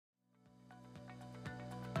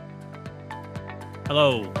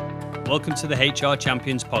Hello, welcome to the HR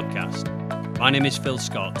Champions podcast. My name is Phil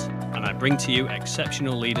Scott, and I bring to you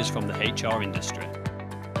exceptional leaders from the HR industry.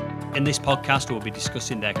 In this podcast, we'll be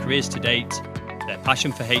discussing their careers to date, their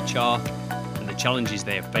passion for HR, and the challenges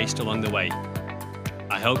they have faced along the way.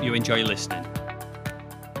 I hope you enjoy listening.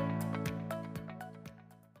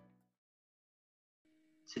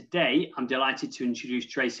 Today, I'm delighted to introduce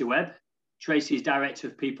Tracy Webb. Tracy is Director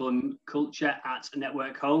of People and Culture at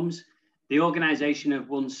Network Homes. The organisation have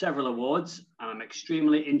won several awards, and I'm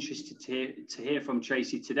extremely interested to hear from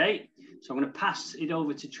Tracy today. So I'm going to pass it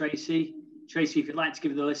over to Tracy. Tracy, if you'd like to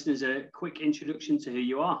give the listeners a quick introduction to who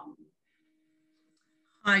you are.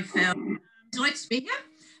 Hi, Phil. Delighted to be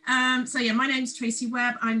here. My name's Tracy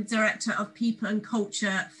Webb. I'm Director of People and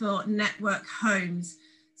Culture for Network Homes.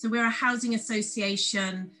 So we're a housing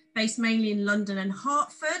association based mainly in London and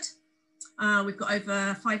Hertford. We've got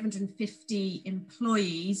over 550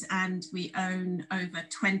 employees and we own over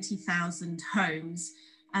 20,000 homes.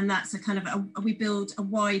 And that's we build a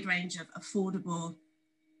wide range of affordable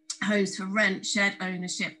homes for rent, shared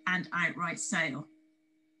ownership and outright sale.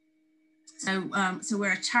 So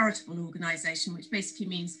we're a charitable organisation, which basically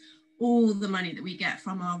means all the money that we get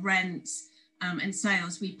from our rents and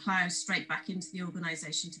sales, we plough straight back into the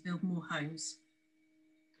organisation to build more homes.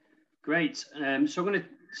 Great. So I'm going to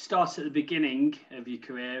start at the beginning of your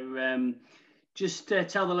career. Just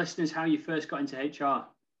tell the listeners how you first got into HR.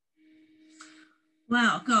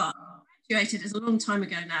 Well, God, I graduated, it's a long time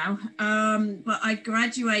ago now, but I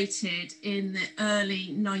graduated in the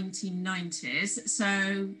early 1990s.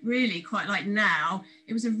 So really, quite like now,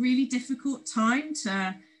 it was a really difficult time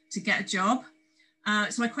to get a job.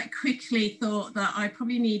 So I quite quickly thought that I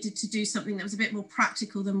probably needed to do something that was a bit more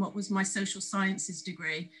practical than what was my social sciences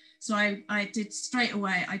degree. So I did straight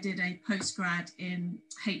away, I did a postgrad in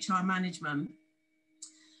HR management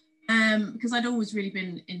because I'd always really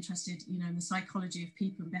been interested, in the psychology of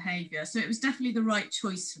people and behaviour. So it was definitely the right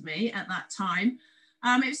choice for me at that time.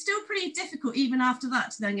 It was still pretty difficult even after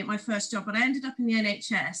that to then get my first job, but I ended up in the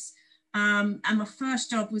NHS and my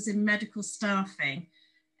first job was in medical staffing.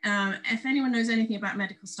 If anyone knows anything about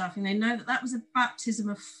medical staffing, they know that was a baptism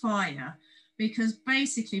of fire, because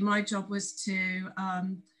basically my job was to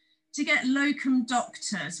get locum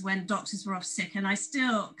doctors when doctors were off sick. And I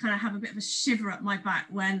still kind of have a bit of a shiver up my back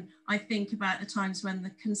when I think about the times when the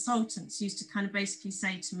consultants used to kind of basically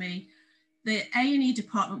say to me, the A&E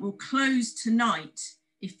department will close tonight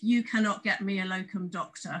if you cannot get me a locum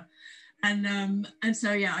doctor. And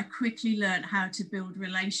so, I quickly learned how to build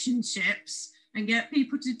relationships and get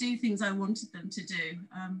people to do things I wanted them to do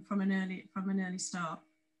from an early start.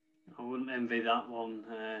 I wouldn't envy that one.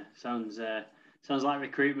 Sounds like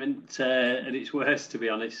recruitment at its worst, to be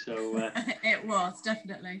honest. So it was,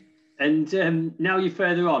 definitely. And now you're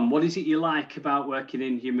further on, what is it you like about working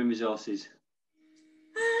in human resources?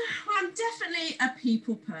 Well, I'm definitely a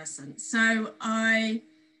people person. So I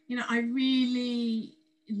really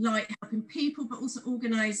like helping people, but also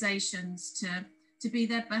organisations to be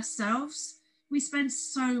their best selves. We spend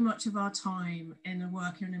so much of our time in a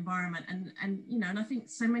working environment and I think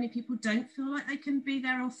so many people don't feel like they can be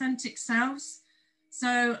their authentic selves.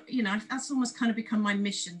 So, that's almost kind of become my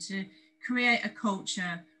mission, to create a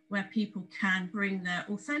culture where people can bring their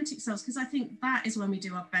authentic selves, because I think that is when we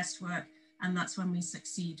do our best work and that's when we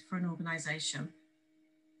succeed for an organisation.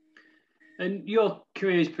 And your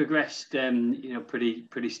career has progressed,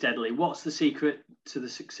 pretty steadily. What's the secret to the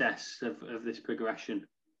success of this progression?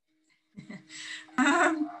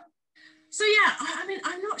 I'm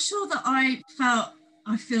not sure that I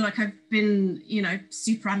feel like I've been,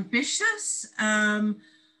 super ambitious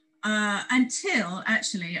until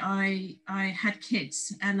actually I had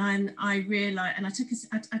kids, and then I realized, and I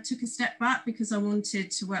took a step back because I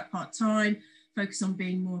wanted to work part-time, focus on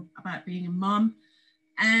being a mum,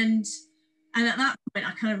 and at that point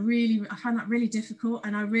I found that really difficult,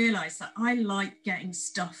 and I realized that I like getting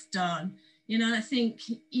stuff done. I think,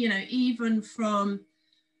 even from,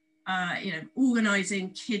 organising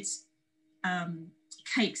kids'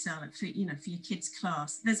 cake salad for your kids'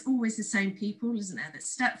 class, there's always the same people, isn't there, that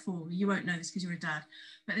step forward. You won't know this because you're a dad,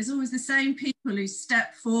 but there's always the same people who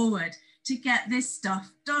step forward to get this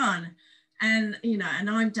stuff done. And, and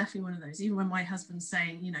I'm definitely one of those. Even when my husband's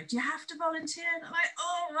saying, do you have to volunteer? And I'm like,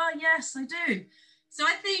 oh, well, yes, I do. So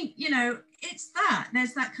I think, it's that.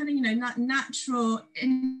 There's that kind of, that natural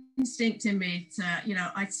instinct in me to,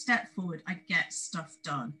 I step forward, I get stuff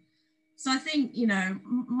done. So I think,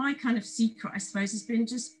 my kind of secret, I suppose, has been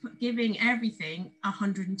just giving everything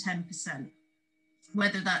 110%,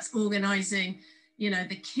 whether that's organising,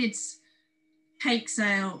 the kids' cake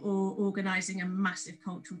sale or organising a massive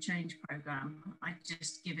cultural change programme. I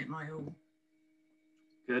just give it my all.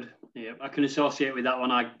 Good. Yeah, I can associate with that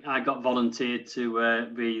one. I got volunteered to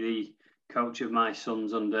be the coach of my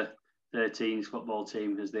son's under 13s football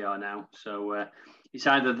team, as they are now. So it's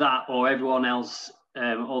either that or everyone else,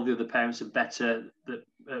 all the other parents are better at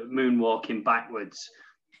moonwalking backwards.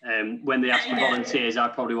 When they asked for volunteers, I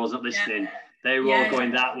probably wasn't listening. They were all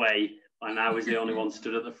going that way, and I was the only one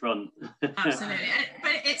stood at the front. Absolutely.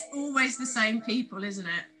 But it's always the same people, isn't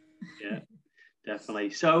it? Yeah,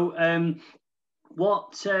 definitely. So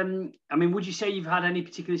would you say you've had any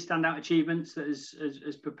particular standout achievements that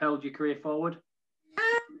has propelled your career forward?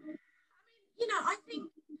 I think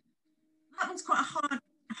that one's quite a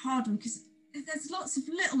hard one, because there's lots of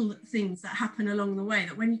little things that happen along the way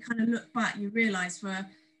that when you kind of look back, you realise were,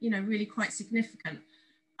 really quite significant.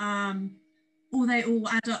 Or they all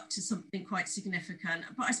add up to something quite significant.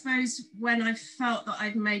 But I suppose when I felt that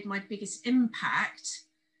I've made my biggest impact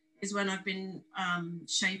is when I've been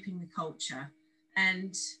shaping the culture.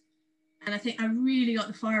 And I think I really got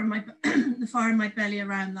the fire in my belly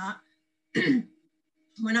around that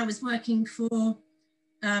when I was working for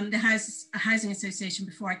the housing association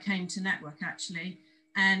before I came to Network, actually.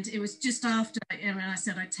 And it was just after, when I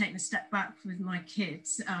said I'd taken a step back with my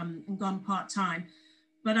kids and gone part-time.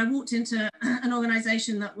 But I walked into an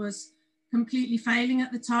organisation that was completely failing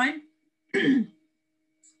at the time.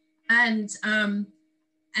 And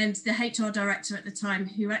the HR director at the time,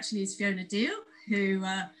 who actually is Fiona Deal, who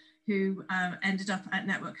ended up at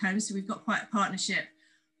Network Homes. So we've got quite a partnership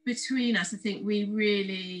between us. I think we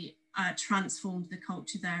really transformed the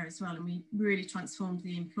culture there as well. And we really transformed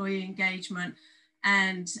the employee engagement.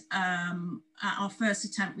 And at our first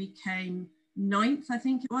attempt, we came 9th, I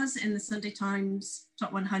think it was, in the Sunday Times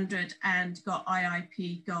Top 100 and got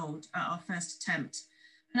IIP Gold at our first attempt.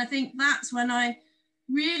 And I think that's when I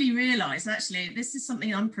really realised, actually, this is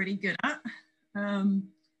something I'm pretty good at.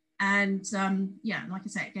 Like I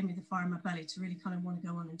say, it gave me the fire in my belly to really kind of want to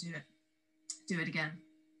go on and do it again.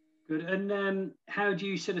 Good. And how do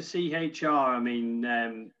you sort of see HR? I mean,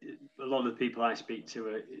 a lot of the people I speak to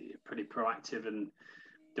are pretty proactive and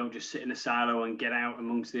don't just sit in a silo and get out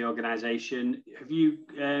amongst the organisation. Have you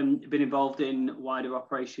been involved in wider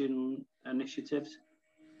operation initiatives?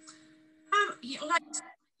 I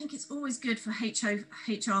think it's always good for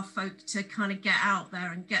HR folk to kind of get out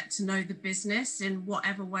there and get to know the business in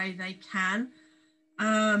whatever way they can.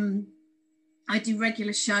 I do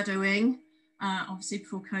regular shadowing, obviously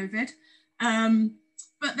before COVID.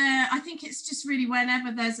 But I think it's just really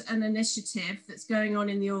whenever there's an initiative that's going on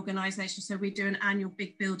in the organisation, so we do an annual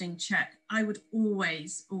big building check, I would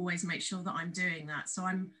always make sure that I'm doing that. So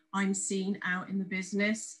I'm seen out in the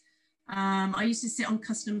business. I used to sit on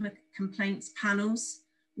customer complaints panels,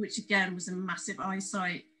 which again was a massive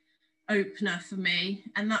eyesight opener for me.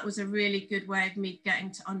 And that was a really good way of me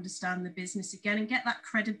getting to understand the business again and get that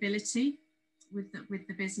credibility with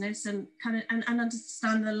the business and kind of and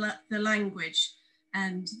understand the language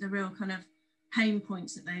and the real kind of pain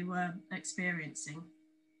points that they were experiencing.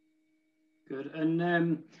 Good.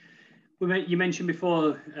 And you mentioned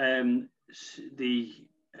before the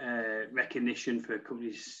recognition for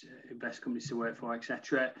companies, best companies to work for,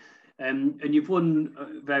 etc. And you've won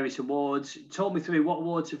various awards. Talk me through, what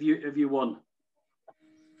awards have you won?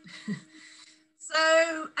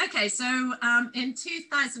 So in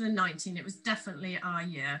 2019, it was definitely our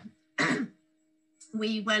year.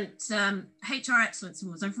 We went HR Excellence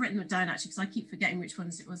Awards. I've written them down actually because I keep forgetting which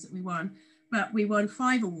ones it was that we won. But we won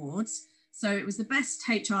 5 awards. So it was the best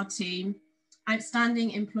HR team,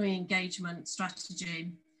 outstanding employee engagement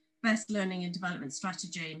strategy, best learning and development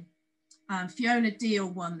strategy. Fiona Deal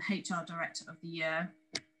won HR Director of the Year.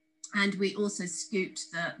 And we also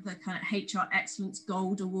scooped the kind of HR Excellence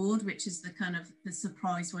Gold Award, which is the kind of the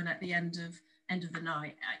surprise one at the end of the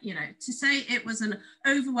night. To say it was an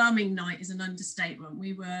overwhelming night is an understatement.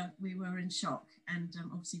 We were in shock and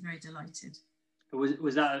obviously very delighted.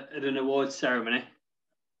 Was that at an awards ceremony?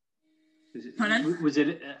 Pardon? Was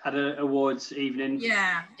it at an awards evening?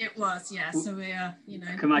 Yeah, it was. Yeah, so we I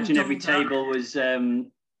can imagine every table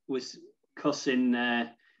was cussing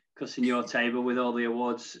your table with all the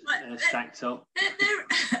awards stacked up.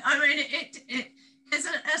 There's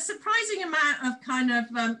a surprising amount of kind of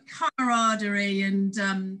camaraderie and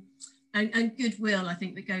goodwill, I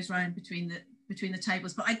think, that goes around between the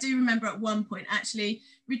tables. But I do remember at one point, actually,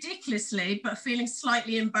 ridiculously, but feeling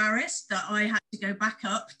slightly embarrassed that I had to go back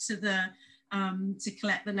up to to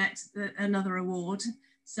collect another award.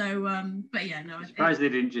 So, but yeah, no. I'm surprised they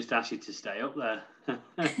didn't just ask you to stay up there.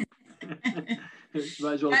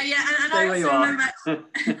 Might as well yeah, and stay I where you also are. remember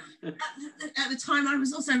at the time I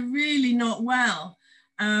was also really not well.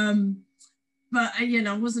 But you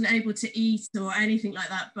know, I wasn't able to eat or anything like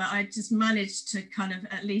that, but I just managed to kind of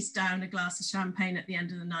at least down a glass of champagne at the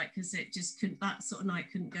end of the night, because it just couldn't, that sort of night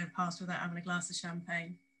couldn't go past without having a glass of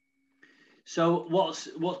champagne. So what's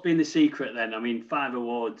been the secret then? I mean, 5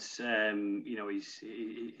 awards, you know, is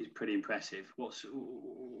pretty impressive.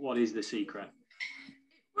 What is the secret?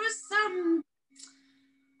 It was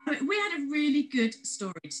I mean, we had a really good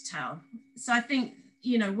story to tell. So I think,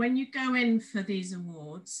 you know, when you go in for these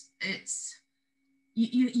awards, it's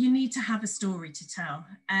you need to have a story to tell.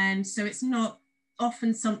 And so it's not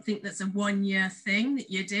often something that's a 1-year thing that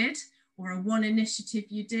you did, or a one initiative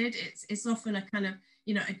you did. It's often a kind of,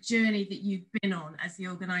 you know, a journey that you've been on as the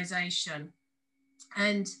organization.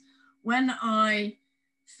 And when I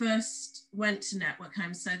first went to Network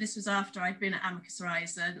Homes, so this was after I'd been at Amicus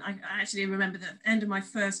Horizon, I actually remember the end of my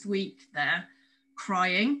first week there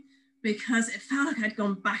crying, because it felt like I'd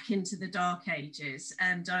gone back into the dark ages.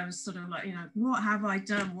 And I was sort of like, you know, what have I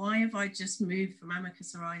done? Why have I just moved from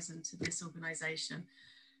Amicus Horizon to this organization?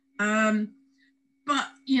 But,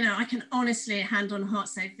 you know, I can honestly, hand on heart,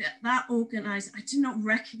 say that I do not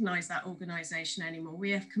recognize that organization anymore. We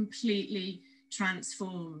have completely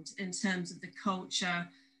transformed in terms of the culture,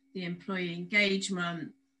 the employee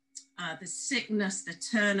engagement, the sickness, the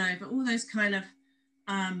turnover, all those kind of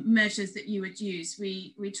measures that you would use.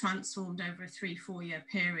 We transformed over a 3-4 year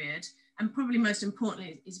period. And probably most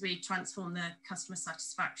importantly is we transformed the customer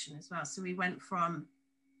satisfaction as well. So we went from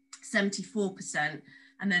 74%,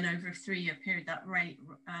 and then over a 3-year period, that rate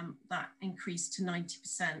that increased to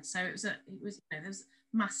 90%. So it was you know, there was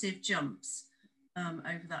massive jumps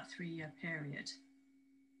over that 3-year period.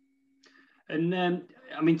 And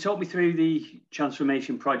I mean, talk me through the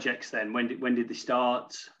transformation projects then. When did they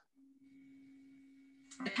start?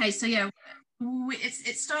 Okay, so yeah,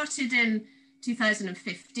 it started in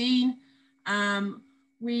 2015.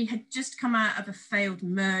 We had just come out of a failed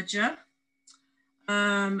merger.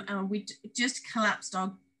 And we just collapsed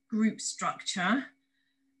our group structure.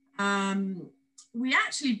 We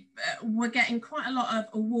actually were getting quite a lot of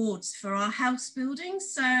awards for our house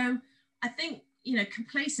buildings. So I think, you know,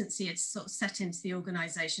 complacency had sort of set into the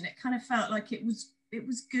organization. It kind of felt like it was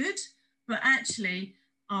good, but actually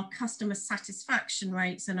our customer satisfaction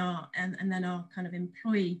rates and then our kind of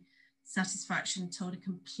employee satisfaction told a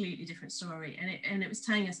completely different story. And it was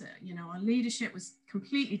telling us that, you know, our leadership was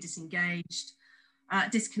completely disengaged,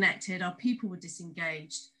 disconnected, our people were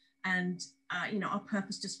disengaged, and you know, our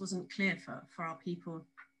purpose just wasn't clear for our people.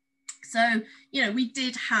 So, you know, we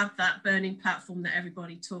did have that burning platform that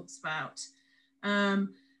everybody talks about. And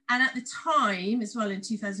at the time as well, in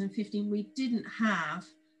 2015, we didn't have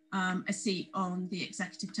a seat on the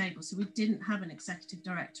executive table. So we didn't have an executive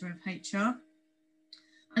director of HR.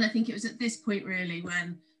 And I think it was at this point really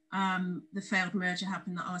when the failed merger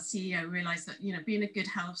happened that our CEO realized that, you know, being a good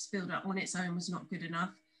house builder on its own was not good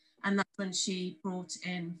enough. And that's when she brought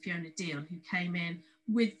in Fiona Deal, who came in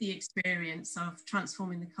with the experience of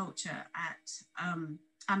transforming the culture at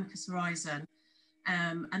Amicus Horizon.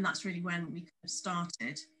 And that's really when we kind of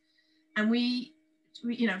started. And we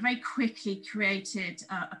you know, very quickly created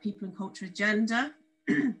a people and culture agenda.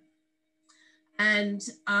 And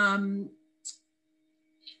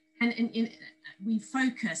we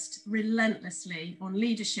focused relentlessly on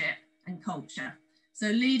leadership and culture. So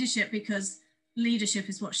leadership, because leadership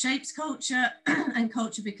is what shapes culture, and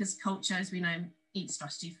culture because culture, as we know, eats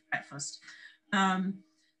strategy for breakfast.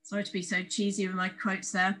 Sorry to be so cheesy with my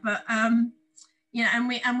quotes there, but yeah, and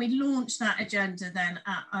we launched that agenda then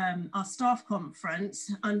at our staff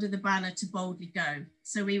conference under the banner To Boldly Go.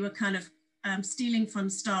 So we were kind of stealing from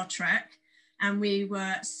Star Trek, and we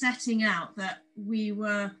were setting out that we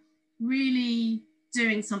were really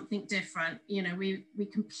doing something different. You know, we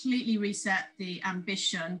completely reset the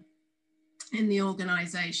ambition in the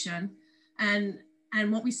organization, and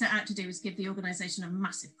what we set out to do was give the organization a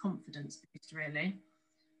massive confidence boost, really.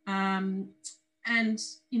 And,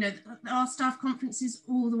 you know, our staff conferences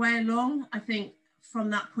all the way along, I think from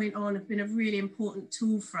that point on, have been a really important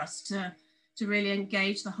tool for us to really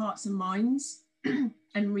engage the hearts and minds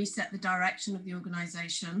and reset the direction of the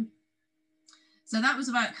organization. So that was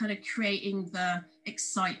about kind of creating the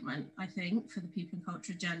excitement, I think, for the people and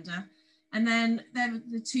culture agenda. And then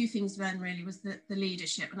the two things then really was the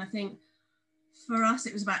leadership. And I think for us,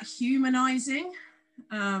 it was about humanizing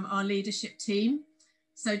our leadership team.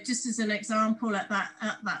 So just as an example, at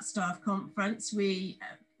that staff conference, we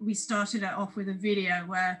started it off with a video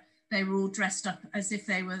where they were all dressed up as if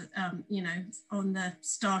they were, you know, on the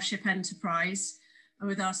Starship Enterprise,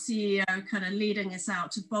 with our CEO kind of leading us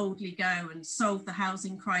out to boldly go and solve the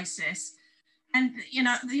housing crisis. And, you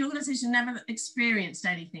know, the organisation never experienced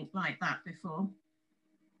anything like that before.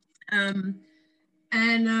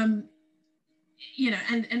 You know,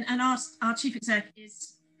 and our chief exec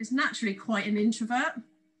is naturally quite an introvert.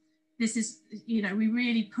 This is, you know, we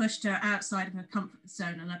really pushed her outside of her comfort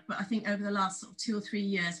zone. But I think over the last sort of 2 or 3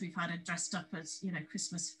 years, we've had her dressed up as, you know,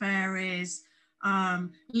 Christmas fairies,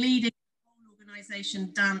 leading the whole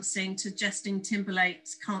organisation, dancing to Justin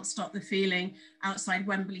Timberlake's "Can't Stop the Feeling" outside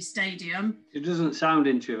Wembley Stadium. It doesn't sound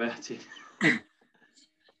introverted.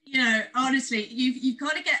 You know, honestly, you've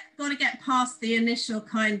got to get past the initial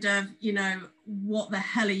kind of, you know, what the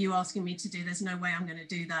hell are you asking me to do? There's no way I'm going to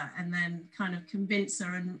do that. And then kind of convince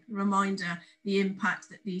her and remind her the impact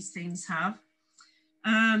that these things have.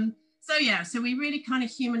 So yeah, so we really kind of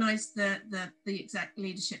humanized the exec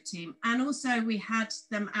leadership team. And also we had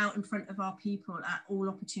them out in front of our people at all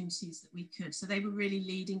opportunities that we could. So they were really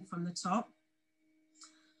leading from the top.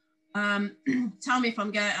 Tell me if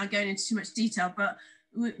I'm going into too much detail, but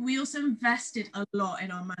we also invested a lot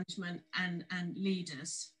in our management and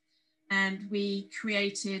leaders, and we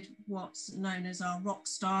created what's known as our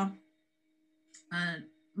Rockstar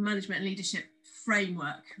management and leadership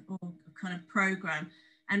framework, or kind of program.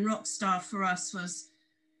 And Rockstar for us was,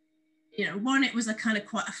 you know, one, it was a kind of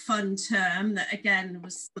quite a fun term that again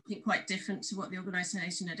was something quite different to what the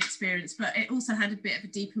organisation had experienced, but it also had a bit of a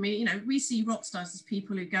deeper meaning. You know, we see rock stars as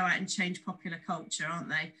people who go out and change popular culture, aren't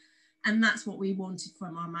they? And that's what we wanted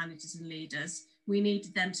from our managers and leaders. We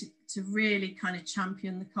needed them to really kind of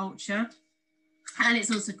champion the culture. And it's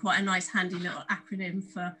also quite a nice handy little acronym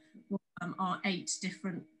for what our 8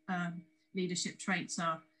 different leadership traits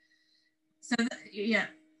are. So yeah,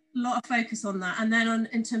 a lot of focus on that. And then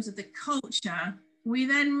in terms of the culture, we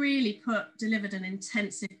then really delivered an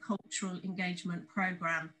intensive cultural engagement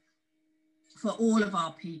program for all of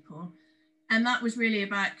our people. And that was really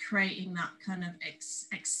about creating that kind of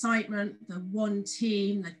excitement, the one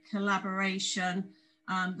team, the collaboration,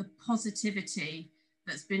 the positivity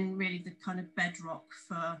that's been really the kind of bedrock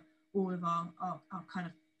for all of our kind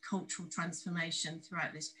of cultural transformation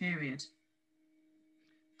throughout this period.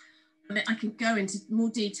 I mean, I can go into more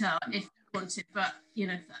detail if you wanted, but you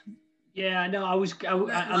know. Yeah, no,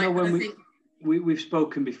 I know when we've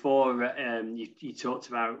spoken before. You talked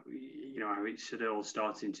about, you know, how it sort of all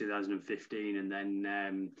started in 2015, and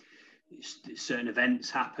then certain events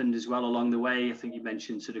happened as well along the way. I think you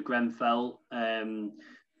mentioned sort of Grenfell.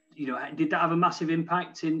 You know, did that have a massive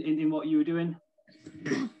impact in what you were doing?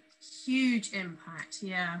 Huge impact,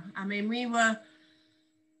 yeah. I mean, we were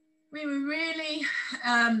really,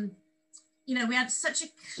 you know, we had such a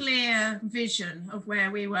clear vision of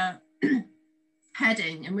where we were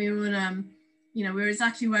heading, and we were, you know, we were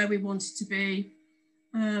exactly where we wanted to be.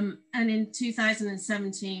 And in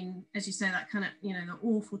 2017, as you say, that kind of, you know, the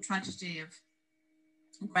awful tragedy of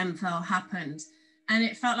Grenfell happened, and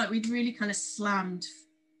it felt like we'd really kind of slammed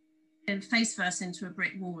face first into a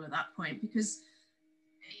brick wall at that point, because,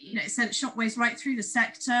 you know, it sent shockwaves right through the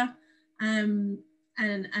sector. And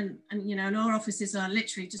you know, and our offices are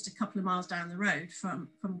literally just a couple of miles down the road from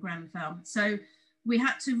Grenfell. So we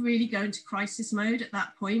had to really go into crisis mode at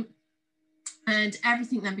that point. And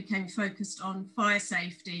everything then became focused on fire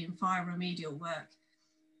safety and fire remedial work.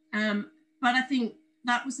 But I think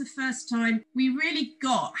that was the first time we really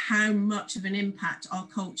got how much of an impact our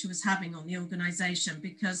culture was having on the organisation,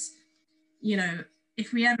 because, you know,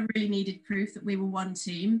 if we ever really needed proof that we were one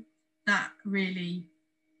team, that really,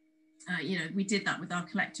 you know, we did that with our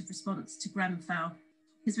collective response to Grenfell.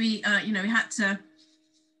 Because we, you know, we had to,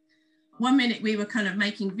 one minute we were kind of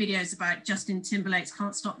making videos about Justin Timberlake's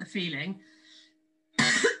 "Can't Stop the Feeling."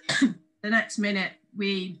 The next minute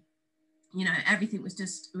we, you know, everything was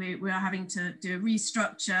just, we were having to do a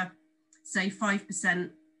restructure, say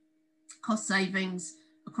 5% cost savings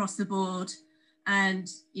across the board. And,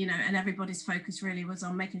 you know, and everybody's focus really was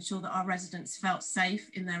on making sure that our residents felt safe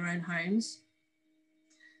in their own homes.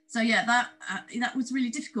 So yeah, that was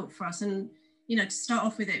really difficult for us. And, you know, to start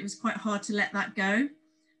off with, it was quite hard to let that go.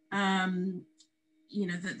 You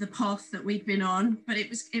know, the path that we'd been on, but it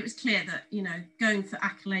was clear that, you know, going for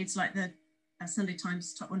accolades like the Sunday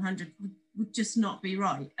Times Top 100 would just not be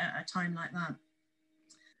right at a time like that.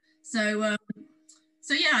 So,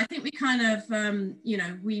 so yeah, I think we kind of, you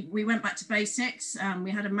know, we went back to basics.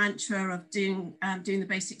 We had a mantra of doing the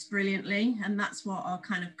basics brilliantly, and that's what our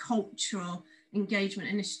kind of cultural engagement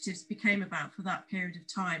initiatives became about for that period of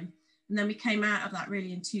time. And then we came out of that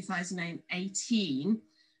really in 2018,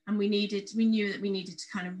 and we knew that we needed to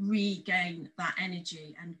kind of regain that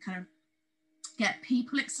energy and kind of get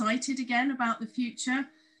people excited again about the future.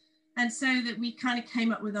 And so that we kind of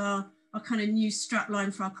came up with our kind of new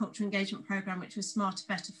strapline for our cultural engagement program, which was Smarter,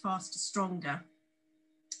 Better, Faster, Stronger.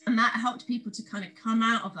 And that helped people to kind of come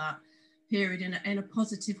out of that period in a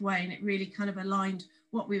positive way. And it really kind of aligned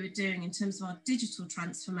what we were doing in terms of our digital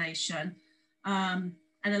transformation, and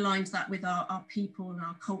aligned that with our people and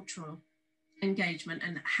our cultural engagement,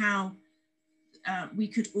 and how we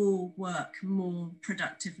could all work more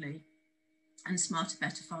productively and smarter,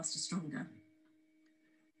 better, faster, stronger.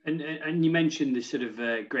 And you mentioned the sort of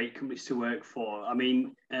great companies to work for. I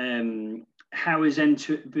mean, how is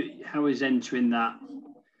entering that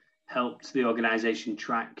helped the organisation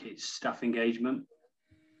track its staff engagement?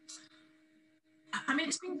 I mean,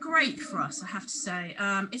 it's been great for us, I have to say.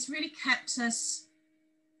 It's really kept us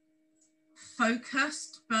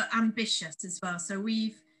focused but ambitious as well. So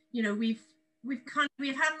we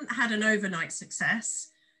haven't had an overnight success.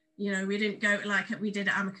 You know, we didn't go like we did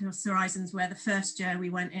at Amicus Horizons, where the first year we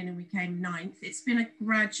went in and we came 9th. It's been a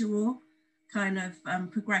gradual kind of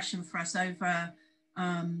progression for us over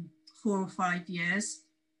 4 or 5 years.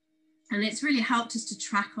 And it's really helped us to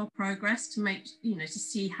track our progress, to make, to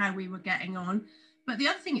see how we were getting on. But the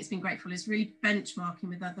other thing it's been great for is really benchmarking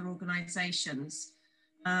with other organisations.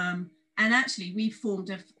 And actually, we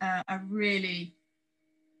formed a really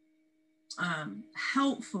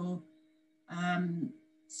helpful,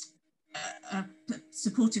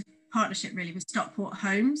 supportive partnership really with Stockport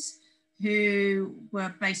Homes, who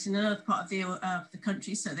were based in another part of the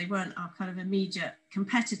country, so they weren't our kind of immediate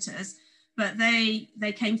competitors, but they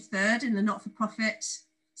came 3rd in the not-for-profit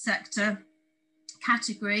sector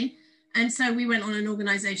category. And so we went on an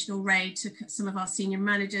organisational raid, took some of our senior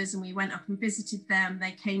managers, and we went up and visited them.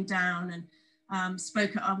 They came down and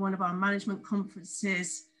spoke at one of our management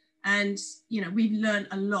conferences. And, we've learned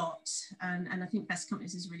a lot. And I think Best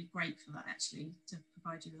Companies is really great for that, actually, to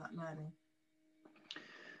provide you with that learning.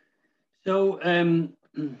 So,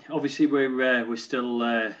 obviously, we're still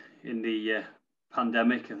in the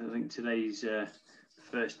pandemic. I think today's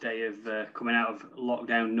first day of coming out of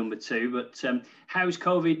lockdown number 2. But how's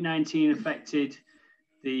COVID-19 affected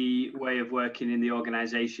the way of working in the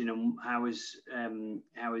organisation, and how has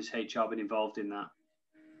HR been involved in that?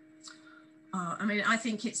 I mean, I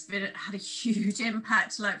think it's had a huge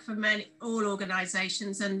impact, like for all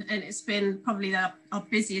organisations, and it's been probably our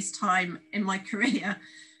busiest time in my career.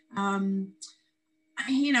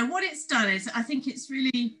 What it's done is, I think it's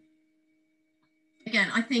really,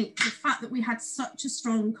 again, I think the fact that we had such a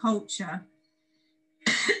strong culture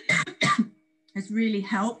has really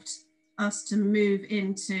helped us to move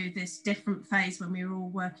into this different phase when we were all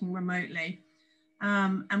working remotely.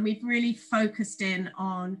 And we've really focused in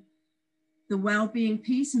on the well-being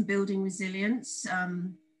piece and building resilience,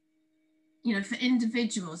 for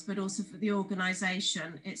individuals, but also for the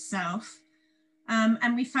organisation itself.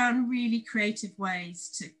 And we found really creative ways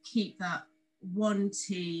to keep that one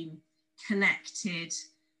team connected,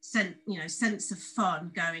 sense of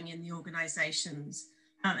fun going in the organisations.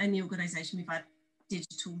 In the organisation, we've had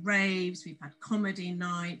digital raves, we've had comedy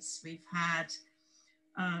nights, we've had,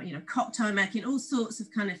 cocktail making, all sorts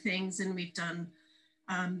of kind of things, and we've done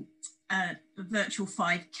a virtual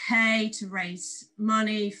 5K to raise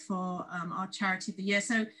money for our charity of the year.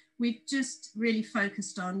 So we've just really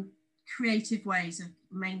focused on creative ways of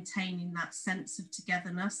maintaining that sense of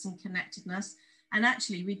togetherness and connectedness. And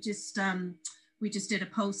actually, we just did a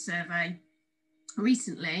pulse survey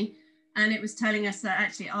recently, and it was telling us that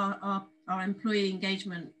actually our employee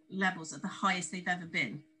engagement levels are the highest they've ever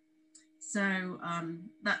been. So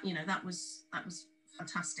that was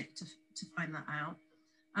fantastic to find that out.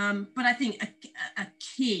 But I think a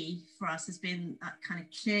key for us has been that kind of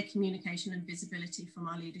clear communication and visibility from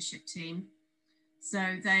our leadership team. So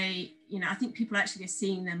I think people actually are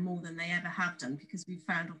seeing them more than they ever have done, because we've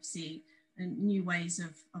found obviously new ways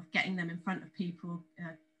of getting them in front of people,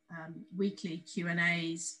 weekly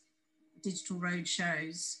Q&As, digital road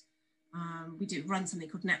shows. We do run something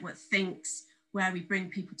called Network Thinks, where we bring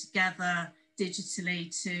people together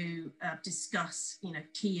digitally to discuss,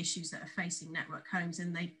 key issues that are facing network homes,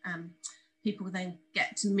 and people then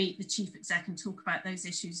get to meet the chief exec and talk about those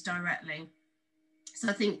issues directly. So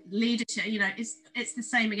I think leadership, it's the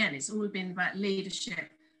same again. It's all been about leadership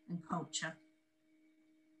and culture.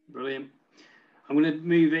 Brilliant. I'm going to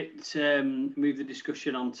move the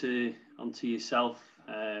discussion onto yourself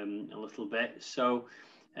a little bit. So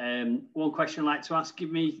one question I'd like to ask: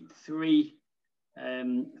 give me three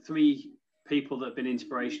people that have been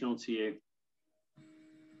inspirational to you.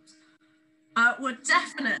 Well,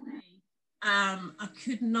 definitely, I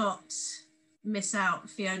could not miss out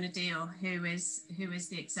Fiona Deal, who is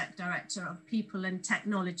the Exec Director of People and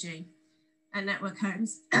Technology at Network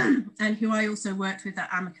Homes, and who I also worked with at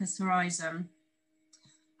Amicus Horizon.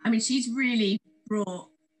 I mean, she's really brought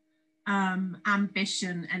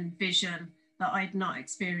ambition and vision that I'd not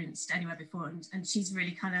experienced anywhere before, and she's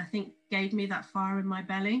really kind of, I think, gave me that fire in my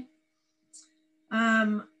belly.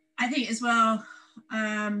 I think as well,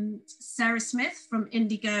 Sarah Smith from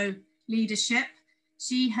Indigo Leadership,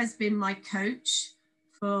 she has been my coach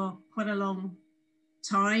for quite a long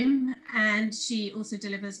time, and she also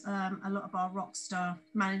delivers a lot of our Rockstar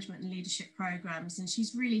management and leadership programs, and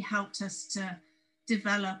she's really helped us to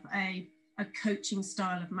develop a coaching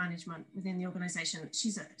style of management within the organization.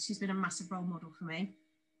 She's been a massive role model for me.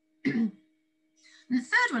 And the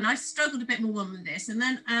third one, I struggled a bit more with this, and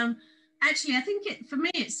then actually I think for me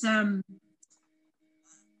it's an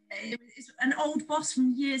old boss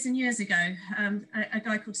from years and years ago, a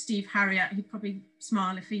guy called Steve Harriott. He'd probably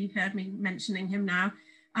smile if he heard me mentioning him now.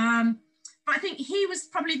 But I think he was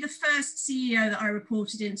probably the first CEO that I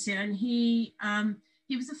reported into, and he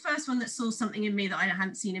was the first one that saw something in me that I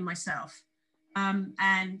hadn't seen in myself.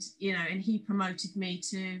 And he promoted me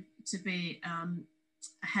to be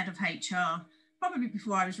head of HR, probably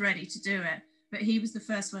before I was ready to do it. But he was the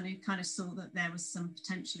first one who kind of saw that there was some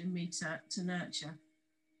potential in me to nurture.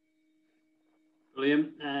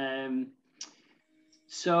 Brilliant.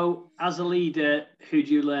 So as a leader, who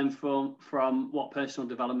do you learn from? What personal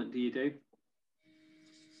development do you do?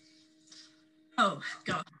 Oh,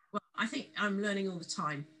 God. Well, I think I'm learning all the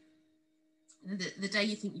time. The day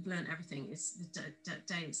you think you've learned everything is the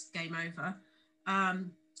day it's game over.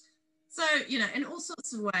 So, in all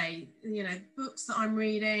sorts of ways, books that I'm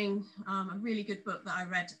reading, a really good book that I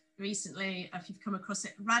read recently, if you've come across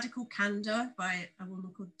it, Radical Candor by a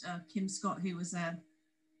woman called Kim Scott, who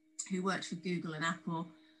worked for Google and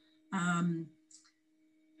Apple. And,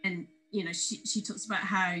 she talks about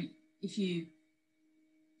how if you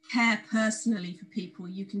care personally for people,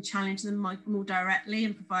 you can challenge them more directly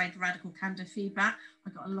and provide radical candor feedback. I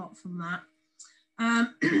got a lot from that.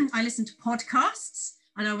 I listen to podcasts,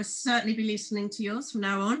 and I will certainly be listening to yours from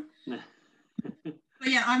now on. But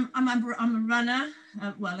yeah, I'm a runner,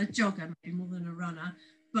 well, a jogger, maybe more than a runner.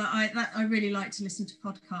 But I really like to listen to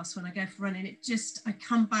podcasts when I go for running. I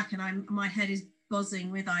come back and my head is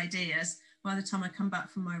buzzing with ideas. By the time I come back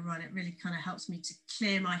from my run, it really kind of helps me to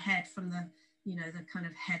clear my head from the kind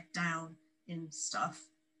of head down in stuff.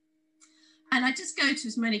 And I just go to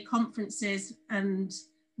as many conferences and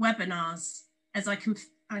webinars as I can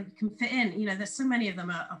fit in. There's so many of them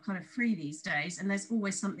are kind of free these days, and there's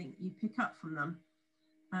always something you pick up from them.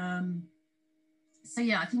 So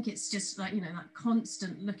yeah, I think it's just like, that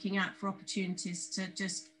constant looking out for opportunities to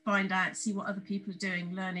just find out, see what other people are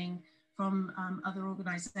doing, learning from other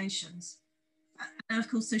organizations. And of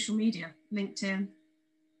course, social media, LinkedIn,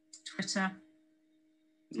 Twitter.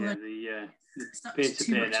 Yeah, the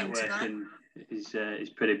peer-to-peer networking is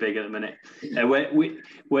pretty big at the minute.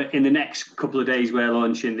 We're in the next couple of days, we're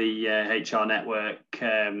launching the HR Network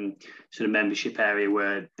sort of membership area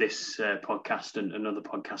where this podcast and other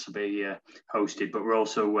podcasts will be hosted. But we're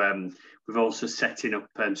also setting up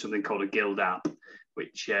something called a Guild app,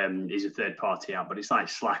 which is a third-party app, but it's like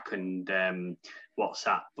Slack and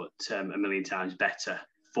WhatsApp, but a million times better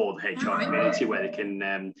for the HR community, where they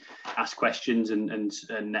can ask questions and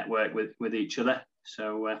network with each other.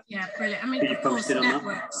 So yeah, brilliant. I mean, of course,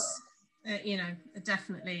 networks,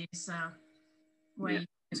 definitely is where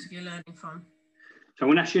most of your learning from. So I'm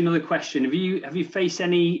going to ask you another question. Have you faced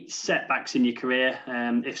any setbacks in your career?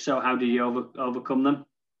 If so, how did you overcome them?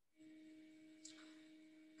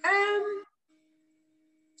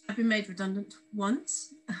 I've been made redundant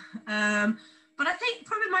once, but I think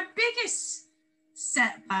probably my biggest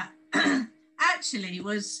setback actually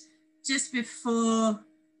was just before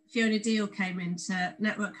Fiona Deal came into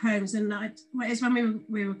Network Homes, and it's when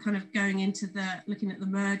we were kind of going into looking at the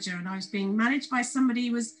merger, and I was being managed by somebody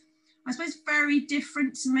who was, I suppose, very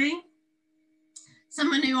different to me.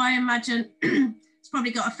 Someone who I imagine has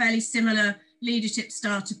probably got a fairly similar leadership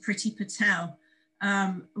style to Priti Patel,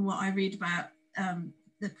 what I read about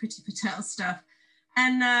the Priti Patel stuff.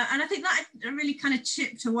 And I think that really kind of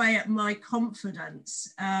chipped away at my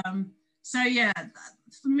confidence. So yeah,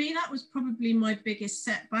 for me, that was probably my biggest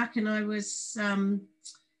setback. And I was,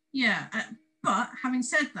 but having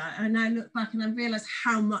said that, I now look back and I realise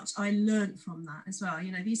how much I learned from that as well.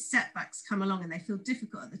 These setbacks come along and they feel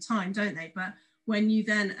difficult at the time, don't they? But when you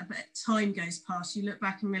then, a bit of time goes past, you look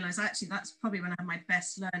back and realise, actually, that's probably when I had my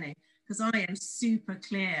best learning, because I am super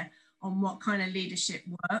clear on what kind of leadership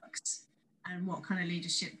works and what kind of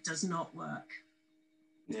leadership does not work.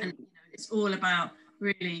 Yeah. And it's all about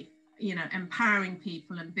really, empowering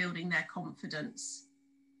people and building their confidence.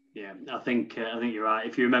 Yeah, I think you're right.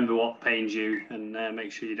 If you remember what pains you, and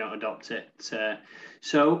make sure you don't adopt it.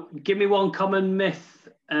 So, give me one common myth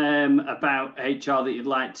about HR that you'd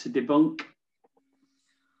like to debunk.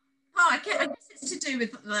 I guess it's to do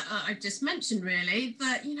with that I've just mentioned, really.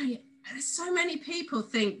 That so many people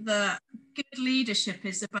think that good leadership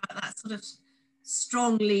is about that sort of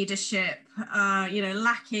strong leadership,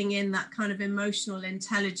 lacking in that kind of emotional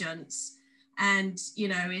intelligence, and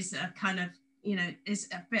is a kind of is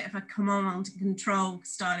a bit of a command and control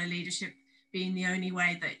style of leadership being the only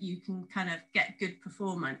way that you can kind of get good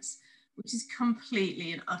performance, which is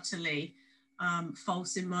completely and utterly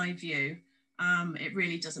false in my view. It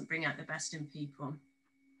really doesn't bring out the best in people.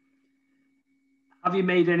 Have you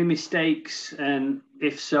made any mistakes? And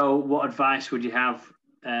if so, what advice would you have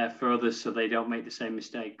for others so they don't make the same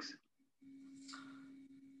mistakes?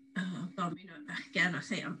 Again, I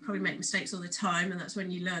think I probably make mistakes all the time, and that's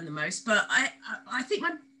when you learn the most. But I think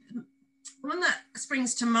one that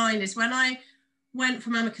springs to mind is when I went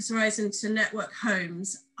from Amicus Horizon to Network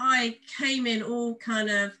Homes, I came in all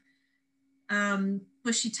kind of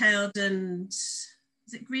bushy-tailed and,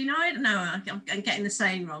 is it green-eyed? No, I'm getting the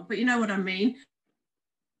saying wrong, but you know what I mean.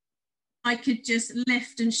 I could just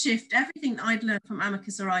lift and shift everything that I'd learned from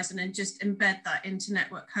Amicus Horizon and just embed that into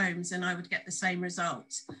Network Homes, and I would get the same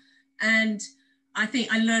results. And I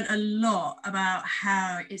think I learned a lot about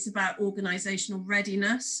how it's about organizational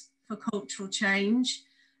readiness for cultural change.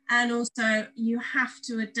 And also you have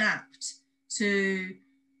to adapt to,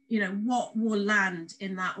 what will land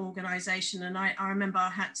in that organization. And I remember I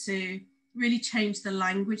had to really change the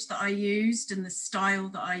language that I used and the style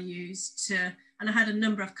that I used and I had a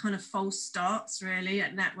number of kind of false starts really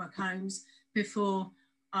at Network Homes before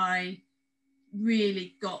I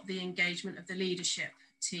really got the engagement of the leadership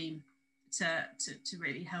team to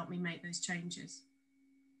really help me make those changes.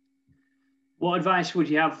 What advice would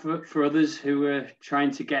you have for others who are trying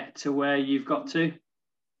to get to where you've got to?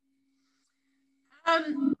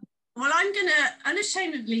 Well, I'm going to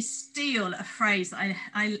unashamedly steal a phrase that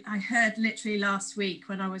I heard literally last week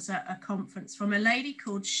when I was at a conference from a lady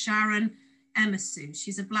called Sharon Emerson.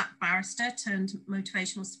 She's a Black barrister turned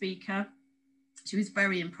motivational speaker. She was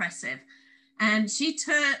very impressive. And she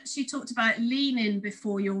talked about lean in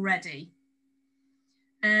before you're ready.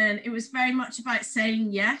 And it was very much about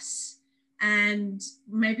saying yes, and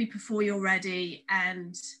maybe before you're ready,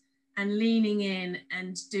 and leaning in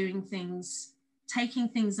and doing things, taking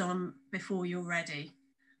things on before you're ready.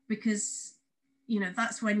 Because,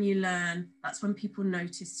 that's when you learn, that's when people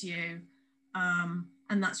notice you.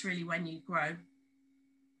 And that's really when you grow.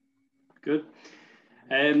 Good.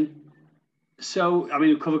 So,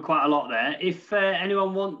 we've covered quite a lot there. If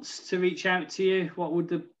anyone wants to reach out to you, what would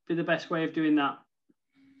be the best way of doing that?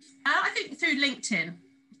 I think through LinkedIn.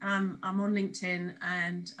 I'm on LinkedIn,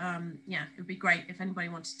 and it would be great if anybody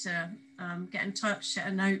wanted to get in touch,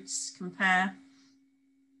 share notes, compare.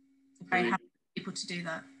 I'm very happy for people to do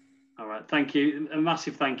that. All right. Thank you. A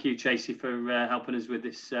massive thank you, Tracy, for helping us with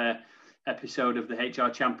this episode of the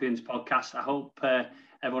HR Champions podcast. I hope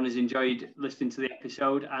everyone has enjoyed listening to the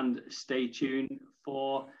episode, and stay tuned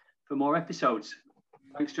for more episodes.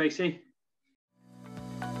 Thanks, Tracy.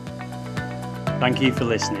 Thank you for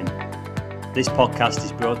listening. This podcast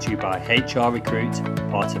is brought to you by HR Recruit,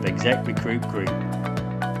 part of Exec Recruit Group.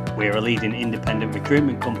 We are a leading independent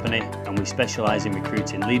recruitment company, and we specialise in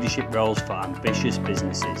recruiting leadership roles for ambitious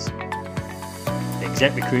businesses. The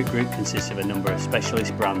Exec Recruit Group consists of a number of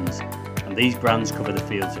specialist brands, and these brands cover the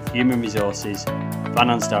fields of human resources,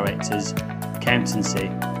 finance directors, accountancy,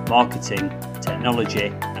 marketing,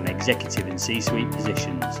 technology, and executive and C-suite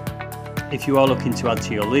positions. If you are looking to add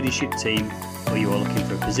to your leadership team, or you are looking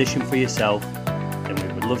for a position for yourself, then we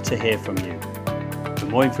would love to hear from you. For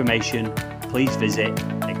more information, please visit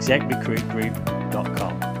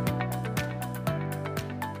execrecruitgroup.com.